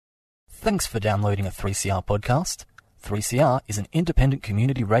Thanks for downloading a 3CR podcast. 3CR is an independent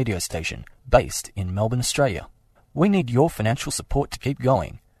community radio station based in Melbourne, Australia. We need your financial support to keep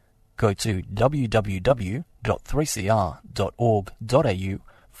going. Go to www.3cr.org.au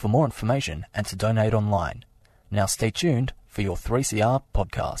for more information and to donate online. Now stay tuned for your 3CR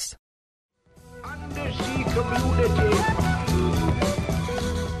podcast. Undersea community.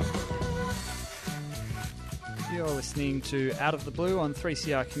 You're listening to Out of the Blue on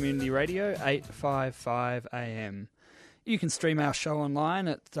 3CR Community Radio, 855 AM. You can stream our show online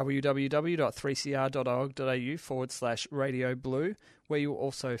at www.3cr.org.au/Radio Blue, where you'll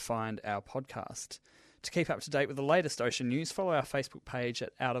also find our podcast. To keep up to date with the latest ocean news, follow our Facebook page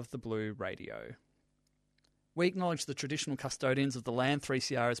at Out of the Blue Radio. We acknowledge the traditional custodians of the land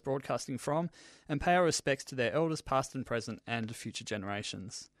 3CR is broadcasting from and pay our respects to their elders past and present and to future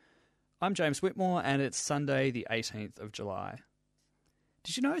generations. I'm James Whitmore and it's Sunday the 18th of July.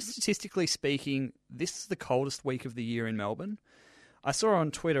 Did you know, statistically speaking, this is the coldest week of the year in Melbourne? I saw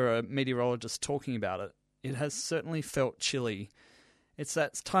on Twitter a meteorologist talking about it. It has certainly felt chilly. It's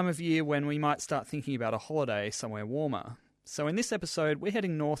that time of year when we might start thinking about a holiday somewhere warmer. So in this episode, we're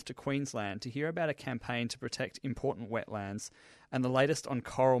heading north to Queensland to hear about a campaign to protect important wetlands and the latest on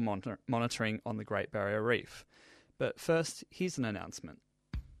coral monitoring on the Great Barrier Reef. But first, here's an announcement.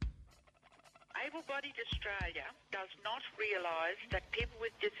 Able-bodied Australia does not realise that people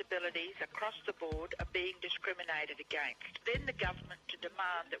with disabilities across the board are being discriminated against. Then the government to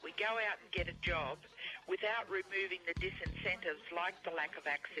demand that we go out and get a job without removing the disincentives like the lack of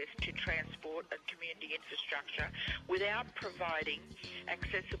access to transport and community infrastructure, without providing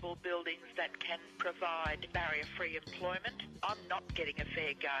accessible buildings that can provide barrier-free employment. I'm not getting a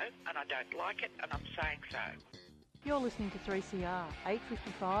fair go, and I don't like it, and I'm saying so. You're listening to 3CR,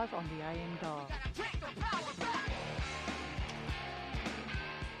 855 on the AM dial.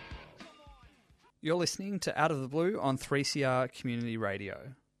 You're listening to Out of the Blue on 3CR Community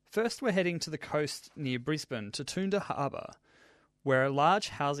Radio. First, we're heading to the coast near Brisbane to Toondah Harbour, where a large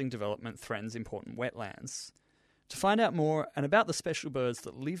housing development threatens important wetlands. To find out more and about the special birds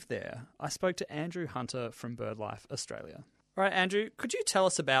that live there, I spoke to Andrew Hunter from BirdLife Australia. All right, Andrew, could you tell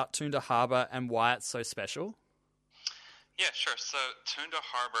us about Toondah Harbour and why it's so special? Yeah, sure. So Toondah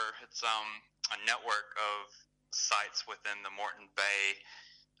Harbour, it's a network of sites within the Moreton Bay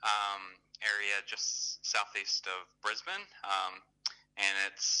area just southeast of Brisbane, and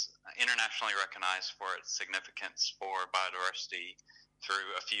it's internationally recognized for its significance for biodiversity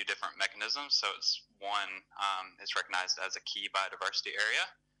through a few different mechanisms. So it's it's recognized as a key biodiversity area,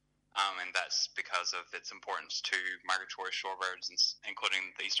 and that's because of its importance to migratory shorebirds,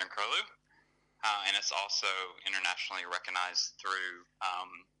 including the eastern curlew. And it's also internationally recognized through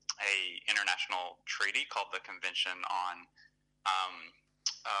a international treaty called the Convention on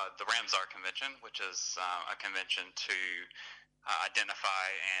the Ramsar Convention, which is a convention to identify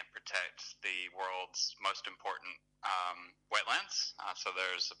and protect the world's most important wetlands. So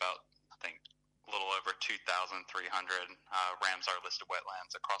there's about, I think, a little over 2,300 Ramsar listed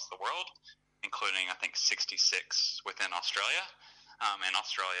wetlands across the world, including, I think, 66 within Australia. And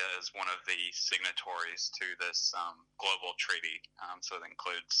Australia is one of the signatories to this global treaty. So it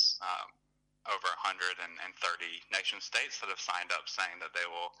includes over 130 nation states that have signed up saying that they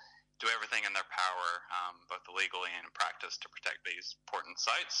will do everything in their power, both legally and in practice, to protect these important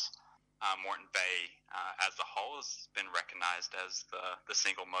sites. Moreton Bay as a whole has been recognized as the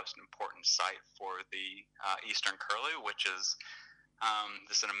single most important site for the eastern curlew, which is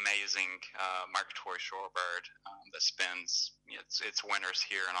this is an amazing migratory shorebird that spends its winters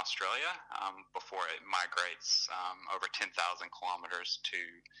here in Australia before it migrates over 10,000 kilometers to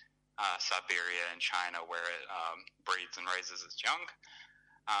Siberia and China, where it breeds and raises its young.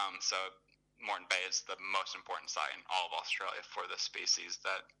 So Moreton Bay is the most important site in all of Australia for this species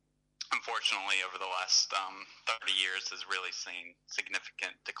that, unfortunately, over the last 30 years has really seen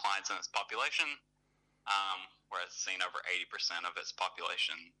significant declines in its population. Where it's seen over 80% of its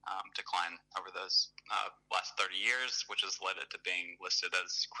population decline over those last 30 years, which has led it to being listed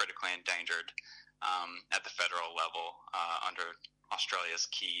as critically endangered at the federal level under Australia's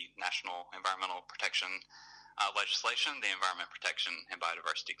key national environmental protection legislation, the Environment Protection and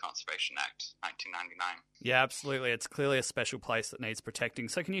Biodiversity Conservation Act, 1999. Yeah, absolutely. It's clearly a special place that needs protecting.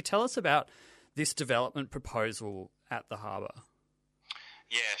 So can you tell us about this development proposal at the harbour?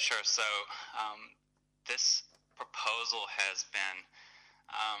 Yeah, sure. So this proposal has been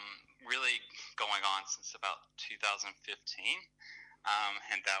really going on since about 2015,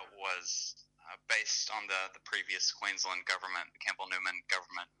 and that was based on the previous Queensland government. The Campbell Newman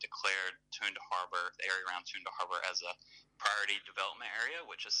government declared Toondah Harbour, the area around Toondah Harbour, as a priority development area,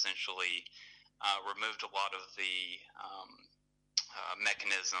 which essentially removed a lot of the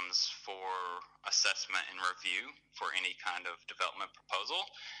mechanisms for assessment and review for any kind of development proposal,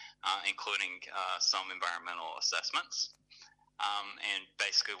 including some environmental assessments. And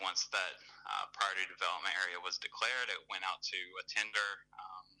basically, once that priority development area was declared, it went out to a tender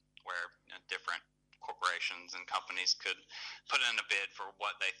where different corporations and companies could put in a bid for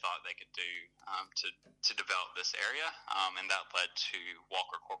what they thought they could do to develop this area. And that led to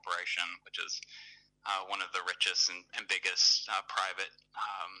Walker Corporation, which is one of the richest and biggest private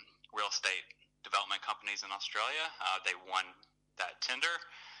real estate development companies in Australia. They won that tender,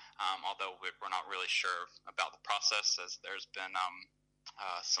 although we're not really sure about the process, as there's been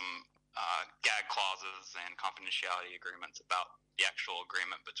some gag clauses and confidentiality agreements about the actual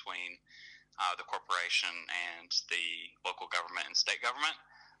agreement between the corporation and the local government and state government.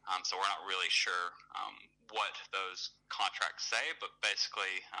 So we're not really sure what those contracts say, but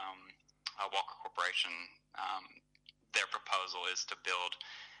basically Walker Corporation, their proposal is to build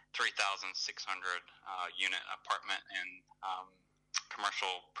 3,600 unit apartment and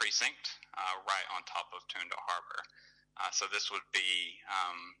commercial precinct right on top of Toondah Harbour. So this would be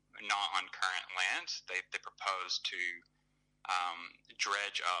not on current land. They propose to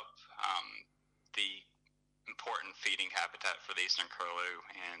dredge up the important feeding habitat for the eastern curlew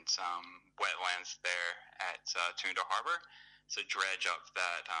and wetlands there at Toondah Harbour. So dredge up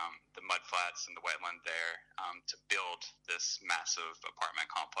that the mudflats and the wetland there to build this massive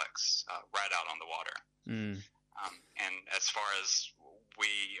apartment complex right out on the water. And as far as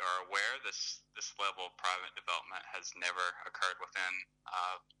we are aware, this level of private development has never occurred within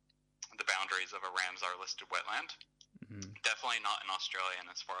the boundaries of a Ramsar listed wetland. Definitely not in Australia, and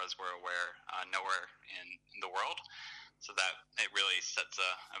as far as we're aware, nowhere in the world. So that it really sets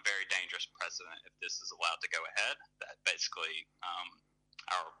a very dangerous precedent if this is allowed to go ahead, that basically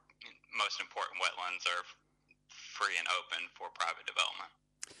our most important wetlands are free and open for private development.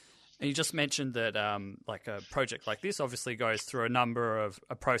 And you just mentioned that like a project like this obviously goes through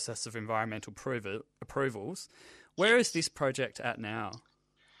a process of environmental approvals. Where is this project at now?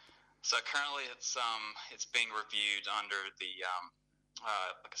 So currently it's being reviewed under the,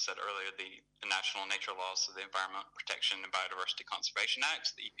 like I said earlier, the National Nature Laws, so the Environment Protection and Biodiversity Conservation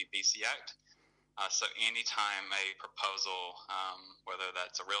Act, the EPBC Act. So anytime a proposal, whether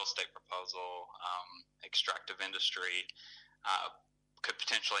that's a real estate proposal, extractive industry, could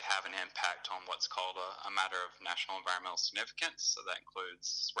potentially have an impact on what's called a matter of national environmental significance. So that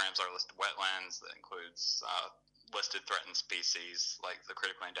includes Ramsar listed wetlands, that includes listed threatened species like the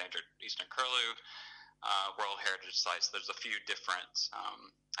critically endangered eastern curlew, World Heritage Sites. There's a few different,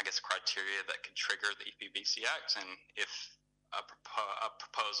 criteria that could trigger the EPBC Act, and if a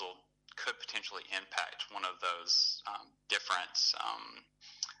proposal could potentially impact one of those different,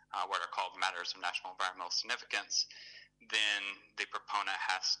 what are called matters of national environmental significance, then the proponent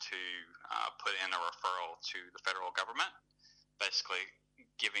has to put in a referral to the federal government, basically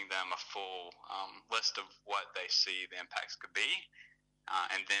giving them a full list of what they see the impacts could be,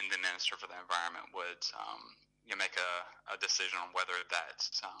 and then the Minister for the Environment would make a decision on whether that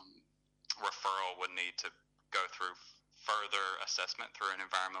referral would need to go through further assessment through an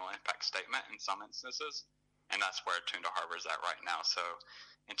environmental impact statement in some instances, and that's where Toondah Harbour is at right now. So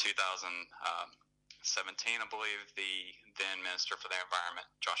in 2017, I believe, the then Minister for the Environment,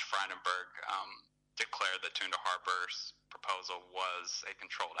 Josh Frydenberg, declared that Toondah Harbour's proposal was a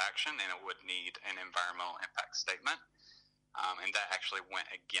controlled action and it would need an environmental impact statement. And that actually went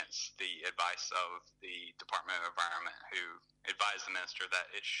against the advice of the Department of Environment, who advised the minister that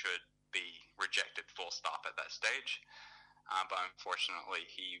it should be rejected full stop at that stage. But unfortunately,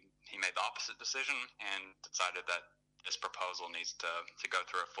 he made the opposite decision and decided that this proposal needs to go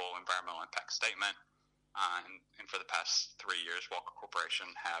through a full environmental impact statement. And for the past 3 years, Walker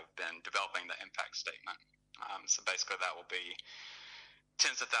Corporation have been developing the impact statement. So basically that will be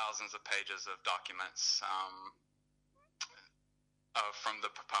tens of thousands of pages of documents from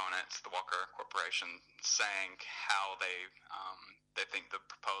the proponents, the Walker Corporation, saying how they think the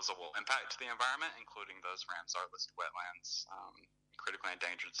proposal will impact the environment, including those Ramsar listed wetlands, critically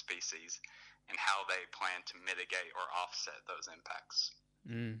endangered species, and how they plan to mitigate or offset those impacts.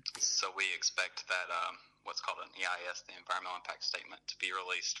 So we expect that what's called an EIS, the Environmental Impact Statement, to be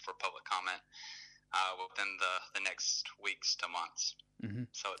released for public comment within the next weeks to months.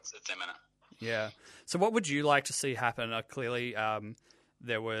 So it's imminent. Yeah. So what would you like to see happen? Clearly,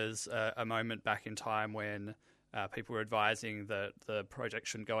 there was a moment back in time when people were advising that the project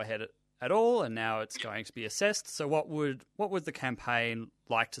shouldn't go ahead at all, and now it's going to be assessed. So what would the campaign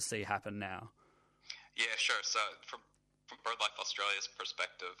like to see happen now? Yeah, sure. So from BirdLife Australia's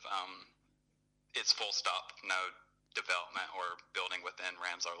perspective, it's full stop, no development or building within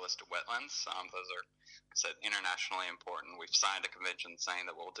Ramsar listed wetlands. Those are, like I said, internationally important. We've signed a convention saying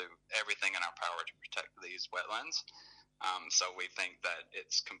that we'll do everything in our power to protect these wetlands. So we think that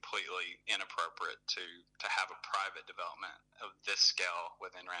it's completely inappropriate to have a private development of this scale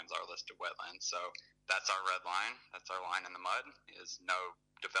within Ramsar listed wetlands. So that's our red line. That's our line in the mud, is no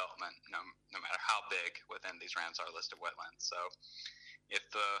development, no matter how big, within these Ramsar listed wetlands. So if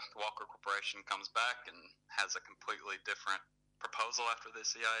the Walker Corporation comes back and has a completely different proposal after the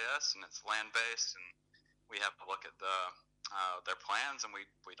CIS and it's land-based, and we have to look at their plans, and we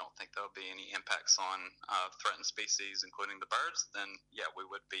don't think there'll be any impacts on threatened species, including the birds, then yeah, we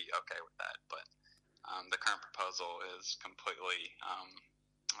would be okay with that. But the current proposal is completely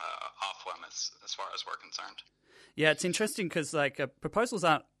off limits as far as we're concerned. Yeah, it's interesting because proposals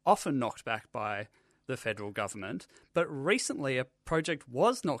aren't often knocked back by the federal government, but recently a project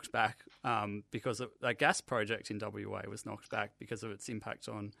was knocked back because a gas project in WA was knocked back because of its impact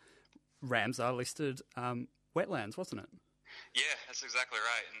on Ramsar listed wetlands, wasn't it? Yeah, that's exactly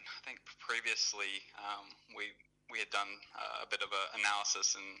right. And I think previously we had done a bit of an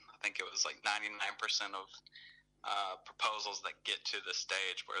analysis, and I think it was like 99% of proposals that get to the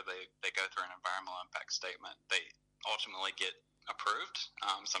stage where they go through an environmental impact statement, they ultimately get approved.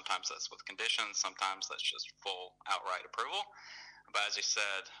 Sometimes that's with conditions, sometimes that's just full outright approval. But as you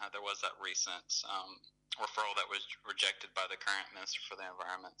said, there was that recent referral that was rejected by the current Minister for the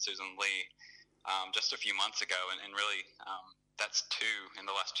Environment, Susan Lee, just a few months ago, and really that's two in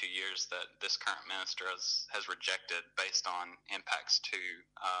the last 2 years that this current minister has rejected based on impacts to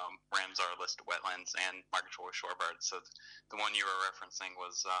Ramsar listed wetlands and migratory shorebirds. So the one you were referencing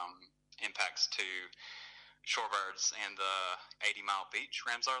was impacts to shorebirds and the 80 Mile Beach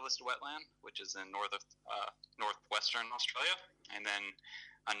Ramsar listed wetland, which is in northwestern Australia. And then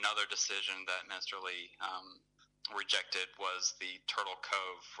another decision that Minister Lee rejected was the Turtle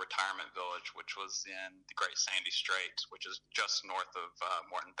Cove Retirement Village, which was in the Great Sandy Strait, which is just north of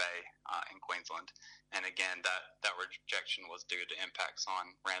Moreton Bay in Queensland. And again, that rejection was due to impacts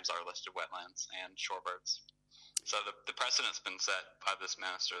on Ramsar listed wetlands and shorebirds. So the precedent's been set by this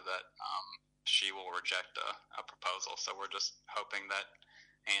minister that she will reject a proposal. So we're just hoping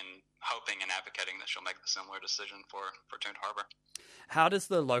and advocating that she'll make a similar decision for Toondah Harbour. How does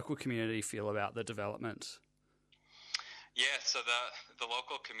the local community feel about the development? Yeah, so the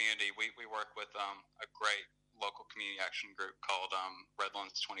local community, we work with a great local community action group called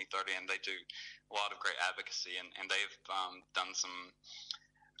Redlands 2030, and they do a lot of great advocacy, and they've done some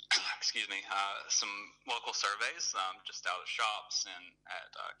some local surveys just out at shops and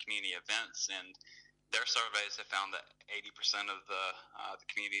at community events, and their surveys have found that 80% of the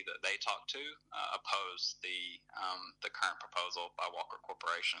community that they talk to oppose the current proposal by Walker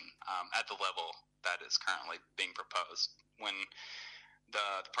Corporation at the level that is currently being proposed. When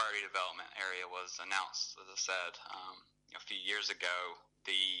the priority development area was announced, as I said, a few years ago,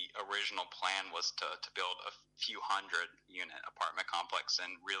 the original plan was to build a few hundred unit apartment complex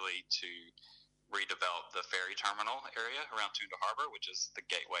and really to redevelop the ferry terminal area around Toondah Harbour, which is the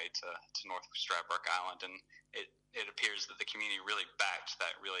gateway to North Stradbroke Island. And it appears that the community really backed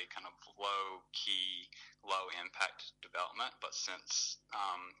that really kind of low-key, low-impact development. But since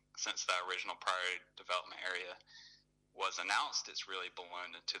that original priority development area was announced, it's really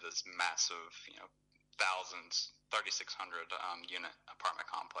ballooned into this massive, thousands, 3,600 unit apartment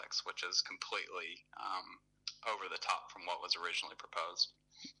complex, which is completely over the top from what was originally proposed.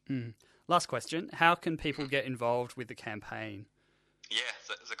 Last question. How can people get involved with the campaign? Yeah,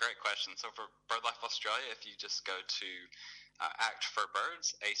 it's a great question. So for BirdLife Australia, if you just go to Act for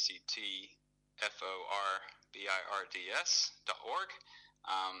Birds, ACTFORBIRDS.org.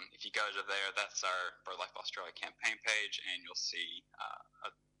 If you go to there, that's our BirdLife Australia campaign page, and you'll see a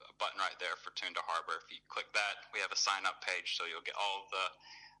button right there for Toondah Harbour. If you click that, we have a sign-up page, so you'll get all the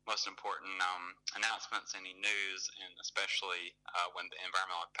most important announcements, any news, and especially when the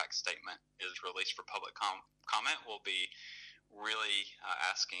environmental impact statement is released for public comment, we'll be really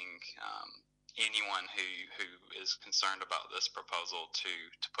asking anyone who is concerned about this proposal to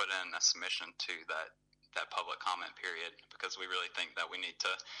put in a submission to that public comment period, because we really think that we need to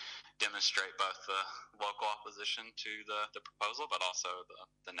demonstrate both the local opposition to the proposal, but also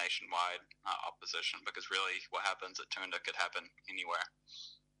the nationwide opposition, because really what happens at Toondah could happen anywhere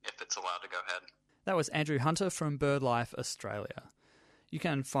if it's allowed to go ahead. That was Andrew Hunter from BirdLife Australia. You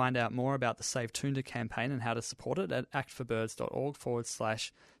can find out more about the Save Toondah campaign and how to support it at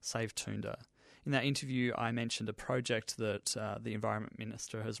actforbirds.org/Save Toondah. In that interview, I mentioned a project that the Environment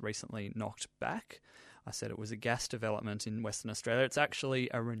Minister has recently knocked back. I said it was a gas development in Western Australia. It's actually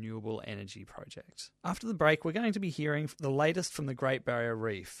a renewable energy project. After the break, we're going to be hearing the latest from the Great Barrier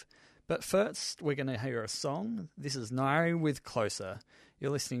Reef. But first, we're going to hear a song. This is Nairi with Closer.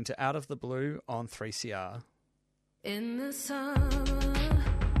 You're listening to Out of the Blue on 3CR. In the summer,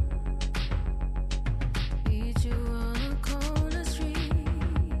 meet you on a corner street,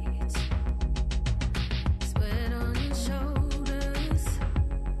 sweat on your shoulders,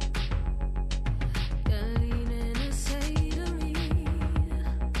 you're leaning to say to me,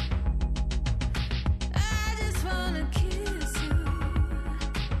 I just wanna kiss you,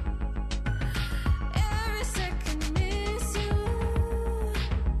 every second miss you,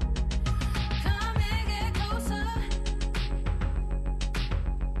 come and get closer.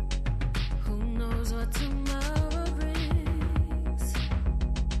 Who knows what tomorrow brings?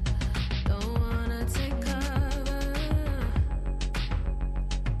 Don't wanna take cover.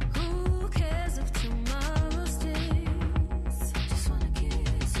 Who cares if tomorrow stings? Just wanna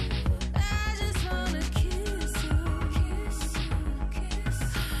kiss you. I just wanna kiss you. Kiss you, kiss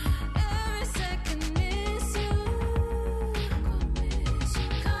you. Every second miss you. Gonna miss you.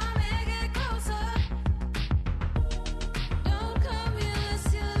 Come and get closer. Don't come here unless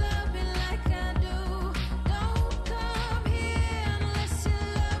you love me like I do. Don't come here unless you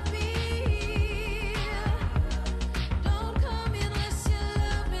love me. Don't come here unless you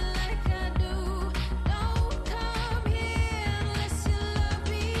love me like I do. Don't come here unless you love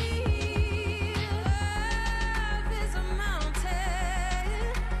me. Love is a mountain.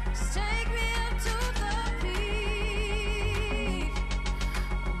 Just take me up to the peak.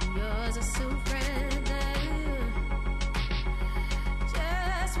 Yours are so brand new.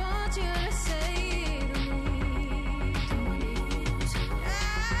 Just want you to say to me, I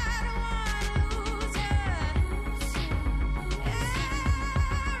don't wanna lose you.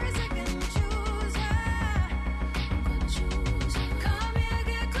 Every second choose you. I'm gonna choose you. Come here,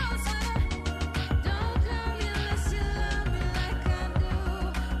 get closer. Don't come here unless you love me like I do.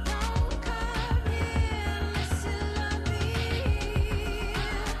 Don't come here unless you love me.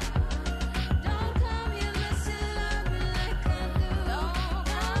 Don't come here unless you love me like I do. Don't come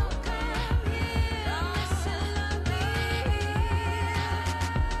here unless you love me.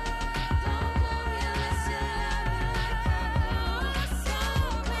 Don't come here unless you love me like I do. Don't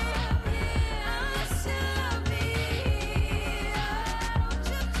come here unless you love me.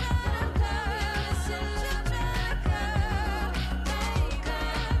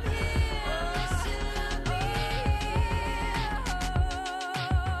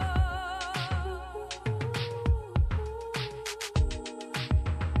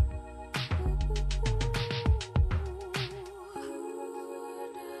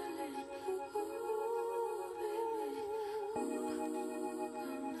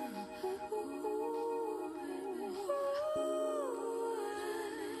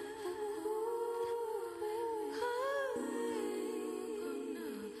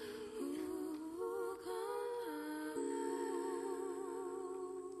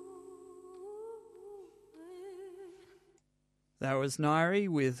 That was Nairi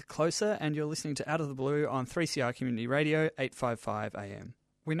with Closer, and you're listening to Out of the Blue on 3CR Community Radio, 855 AM.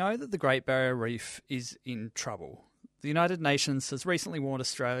 We know that the Great Barrier Reef is in trouble. The United Nations has recently warned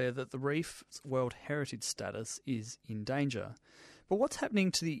Australia that the reef's World Heritage status is in danger. But what's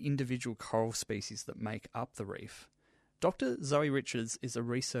happening to the individual coral species that make up the reef? Dr. Zoe Richards is a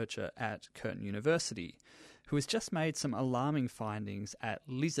researcher at Curtin University who has just made some alarming findings at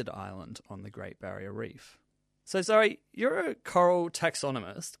Lizard Island on the Great Barrier Reef. So Zoe, you're a coral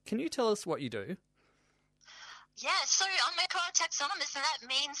taxonomist. Can you tell us what you do? Yeah, so I'm a coral taxonomist, and that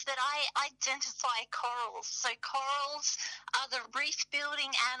means that I identify corals. So corals are the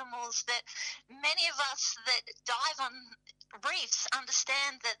reef-building animals that many of us that dive on reefs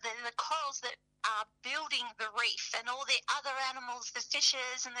understand that they're the corals that are building the reef, and all the other animals, the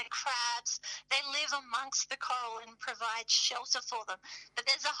fishes and the crabs, they live amongst the coral and provide shelter for them. But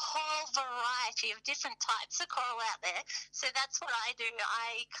there's a whole variety of different types of coral out there, so that's what I do.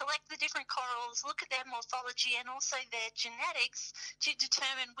 I collect the different corals, look at their morphology and also their genetics to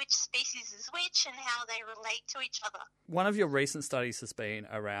determine which species is which and how they relate to each other. One of your recent studies has been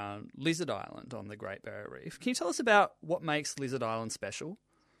around Lizard Island on the Great Barrier Reef. Can you tell us about what makes Lizard Island special?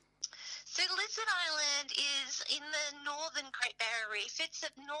 So Lizard Island is in the northern Great Barrier Reef. It's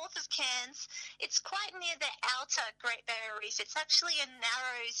up north of Cairns. It's quite near the outer Great Barrier Reef. It's actually a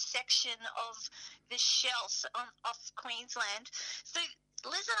narrow section of the shelf off Queensland. So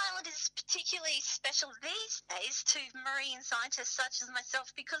Lizard Island is particularly special these days to marine scientists such as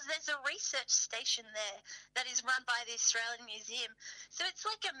myself because there's a research station there that is run by the Australian Museum So it's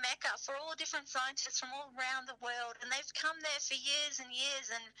like a mecca for all different scientists from all around the world, and they've come there for years and years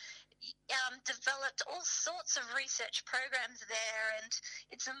and developed all sorts of research programs there, and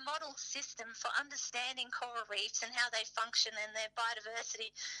it's a model system for understanding coral reefs and how they function and their biodiversity.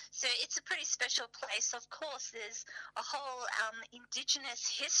 So it's a pretty special place. Of course, there's a whole indigenous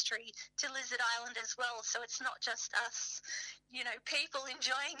history to Lizard Island as well, so it's not just us, people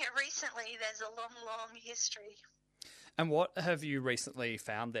enjoying it recently. There's a long, long history. And what have you recently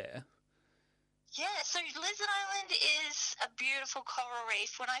found there? Yeah, so Lizard Island is a beautiful coral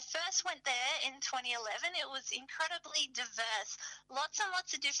reef. When I first went there in 2011, it was incredibly diverse. Lots and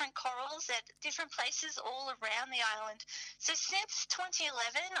lots of different corals at different places all around the island. So since 2011,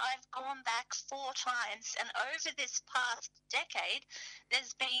 I've gone back 4 times, and over this past decade,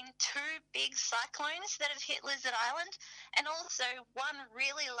 there's been 2 big cyclones that have hit Lizard Island, and also 1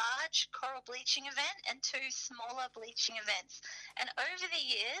 really large coral bleaching event and 2 smaller bleaching events. And over the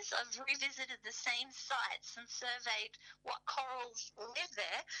years, I've revisited the same sites and surveyed what corals live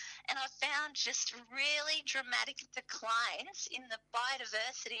there, and I've found just really dramatic declines in the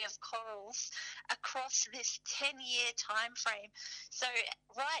biodiversity of corals across this 10-year time frame. So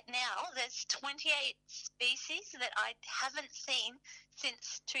right now, there's 28 species that I haven't seen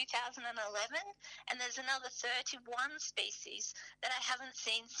since 2011, and there's another 31 species that I haven't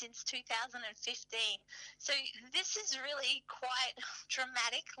seen since 2015. So this is really quite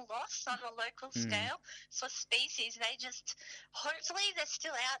dramatic loss on a local scale for species. Hopefully they're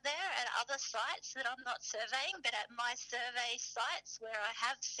still out there at other sites that I'm not surveying, but at my survey sites where I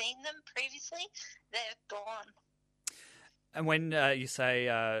have seen them previously, they're gone. And when you say,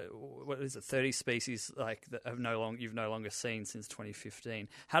 30 species that you've no longer seen since 2015,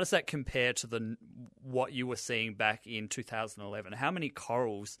 how does that compare to what you were seeing back in 2011? How many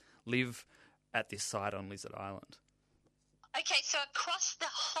corals live at this site on Lizard Island? Okay, so across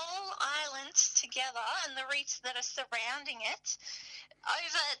the whole island together and the reefs that are surrounding it,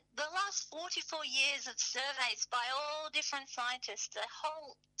 over the last 44 years of surveys by all different scientists, a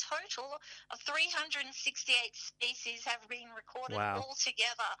whole total of 368 species have been recorded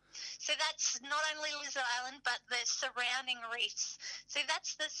altogether. So that's not only Lizard Island, but the surrounding reefs. So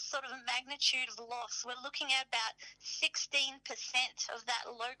that's the sort of magnitude of loss. We're looking at about 16% of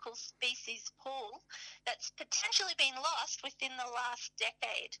that local species pool that's potentially been lost within the last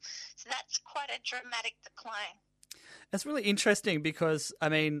decade. So that's quite a dramatic decline. That's really interesting because,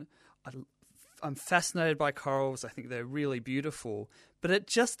 I'm fascinated by corals. I think they're really beautiful, but it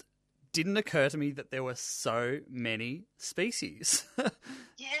just didn't occur to me that there were so many species.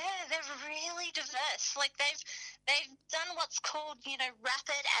 Yeah, they're really diverse. They've done what's called,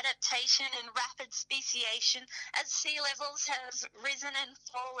 rapid adaptation and rapid speciation. As sea levels have risen and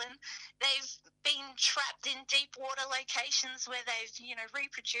fallen, they've been trapped in deep water locations where they've,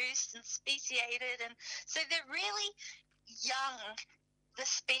 reproduced and speciated. And so they're really young. The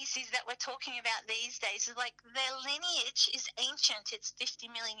species that we're talking about these days, their lineage is ancient. It's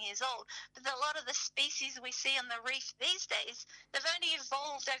 50 million years old. But a lot of the species we see on the reef these days, they've only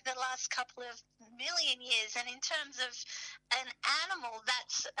evolved over the last couple of million years. And in terms of an animal,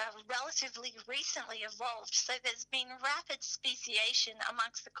 that's relatively recently evolved. So there's been rapid speciation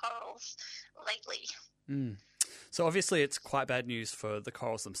amongst the corals lately. So obviously it's quite bad news for the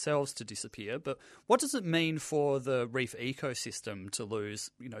corals themselves to disappear, but what does it mean for the reef ecosystem to lose,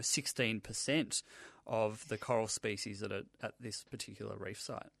 16% of the coral species at this particular reef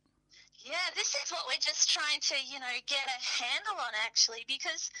site? Yeah, this is what we're just trying to, get a handle on actually,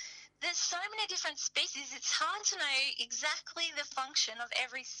 because there's so many different species, it's hard to know exactly the function of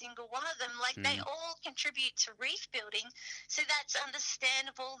every single one of them. They all contribute to reef building, so that's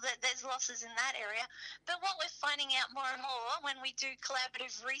understandable that there's losses in that area. But what we're finding out more and more when we do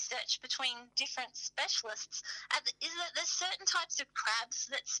collaborative research between different specialists is that there's certain types of crabs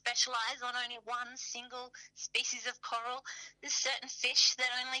that specialize on only one single species of coral. There's certain fish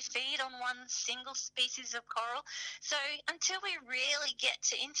that only feed on one single species of coral. So until we really get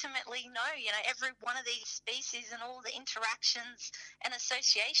to intimately know, every one of these species and all the interactions and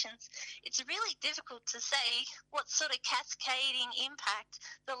associations, it's really difficult to say what sort of cascading impact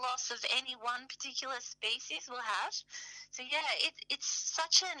the loss of any one particular species will have. So yeah, it's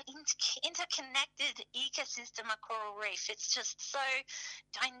such an interconnected ecosystem, a coral reef. It's just so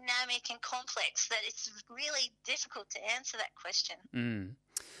dynamic and complex that it's really difficult to answer that question.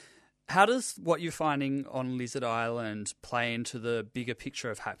 How does what you're finding on Lizard Island play into the bigger picture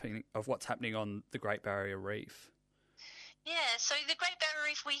of what's happening on the Great Barrier Reef? Yeah, so the Great Barrier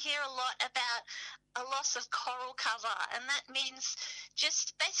Reef, we hear a lot about a loss of coral cover, and that means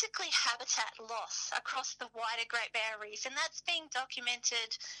just basically habitat loss across the wider Great Barrier Reef, and that's being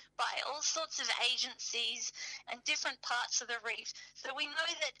documented by all sorts of agencies and different parts of the reef. So we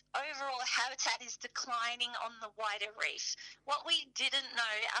know that overall habitat is declining on the wider reef. What we didn't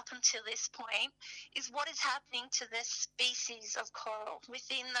know up until this point is what is happening to the species of coral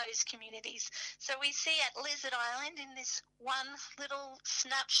within those communities. So we see at Lizard Island in this one little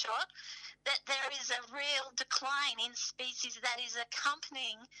snapshot that there is a real decline in species that is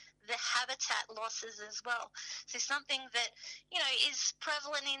accompanying the habitat losses as well. So something that, is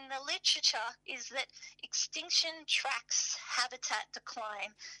prevalent in the literature is that extinction tracks habitat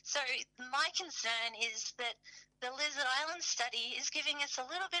decline. So my concern is that the Lizard Island study is giving us a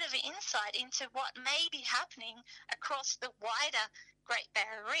little bit of insight into what may be happening across the wider Great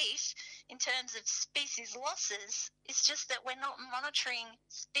Barrier Reef in terms of species losses. It's just that we're not monitoring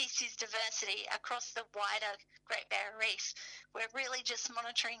species diversity across the wider Great Barrier Reef. We're really just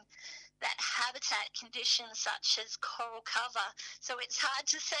monitoring that habitat conditions such as coral cover. So it's hard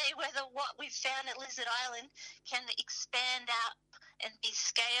to say whether what we've found at Lizard Island can expand out and be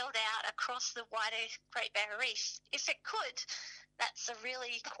scaled out across the wider Great Barrier Reef. If it could, that's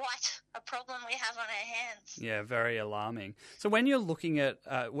quite a problem we have on our hands. Yeah, very alarming. So when you're looking at,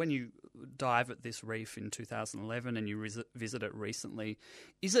 when you dive at this reef in 2011 and you visit it recently,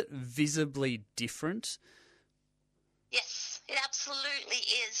 is it visibly different? Yes, it absolutely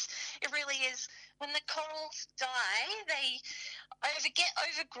is. It really is. When the corals die, they get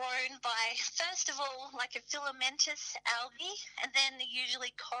overgrown by, first of all, like a filamentous algae, and then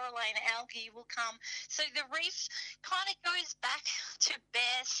usually coralline algae will come. So the reef kind of goes back to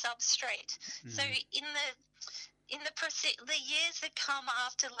bare substrate. So in the years that come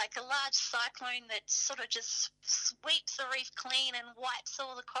after, like a large cyclone that sort of just sweeps the reef clean and wipes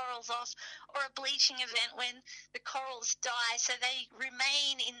all the corals off, or a bleaching event when the corals die, so they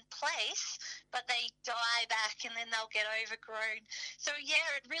remain in place, but they die back and then they'll get overgrown. So yeah,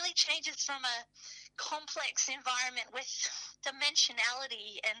 it really changes from a complex environment with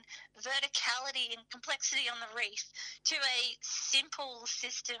dimensionality and verticality and complexity on the reef to a simple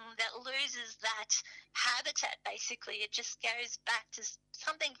system that loses that habitat. Basically, it just goes back to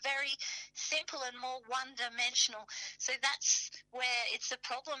something very simple and more one-dimensional. So that's where it's a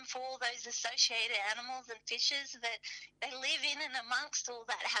problem for all those associated animals and fishes, that they live in and amongst all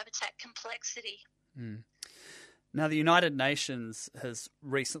that habitat complexity. Now, the United Nations has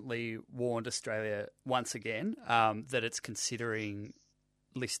recently warned Australia once again that it's considering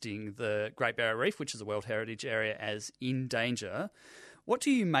listing the Great Barrier Reef, which is a World Heritage Area, as in danger. What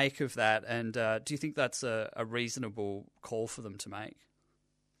do you make of that, and do you think that's a reasonable call for them to make?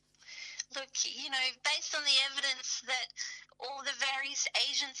 Look, based on the evidence that all the various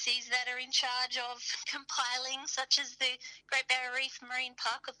agencies that are in charge of compiling, such as the Great Barrier Reef Marine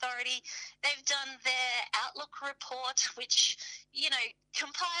Park Authority, they've done their Outlook report, which,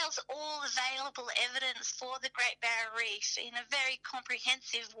 compiles all available evidence for the Great Barrier Reef in a very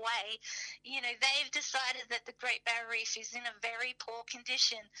comprehensive way. They've decided that the Great Barrier Reef is in a very poor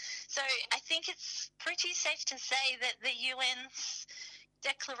condition. So I think it's pretty safe to say that the UN's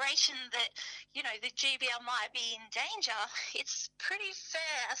declaration that, the GBL might be in danger, it's pretty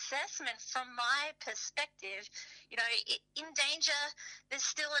fair assessment from my perspective. In danger, there's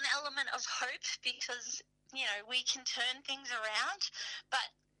still an element of hope because, we can turn things around, but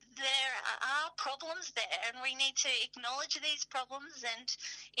there are problems there, and we need to acknowledge these problems, and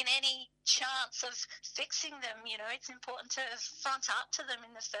in any chance of fixing them, it's important to front up to them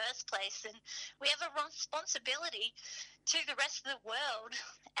in the first place. And we have a responsibility to the rest of the world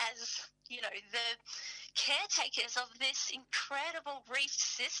as, the caretakers of this incredible reef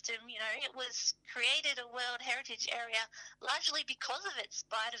system. It was created a World Heritage Area largely because of its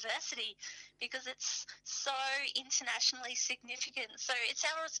biodiversity, because it's so internationally significant. So it's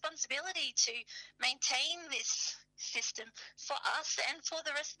our responsibility to maintain this system for us and for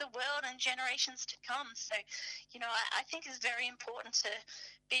the rest of the world and generations to come. So, I think it's very important to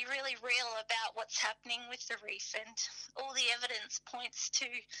be really real about what's happening with the reef, and all the evidence points to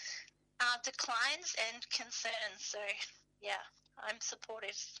declines and concerns. So, yeah, I'm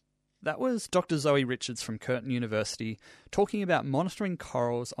supportive. That was Dr. Zoe Richards from Curtin University talking about monitoring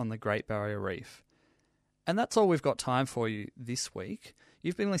corals on the Great Barrier Reef. And that's all we've got time for you this week.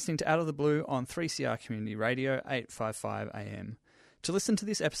 You've been listening to Out of the Blue on 3CR Community Radio, 855 AM. To listen to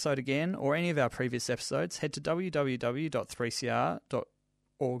this episode again or any of our previous episodes, head to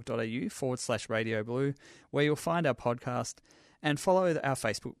www.3cr.org.au/Radio Blue, where you'll find our podcast And follow our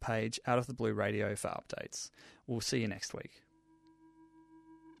Facebook page, Out of the Blue Radio, for updates. We'll see you next week.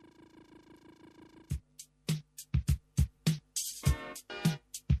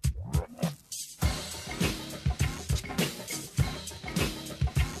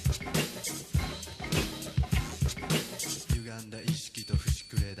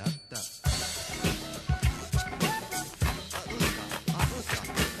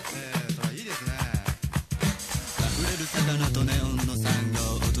 Neon のサン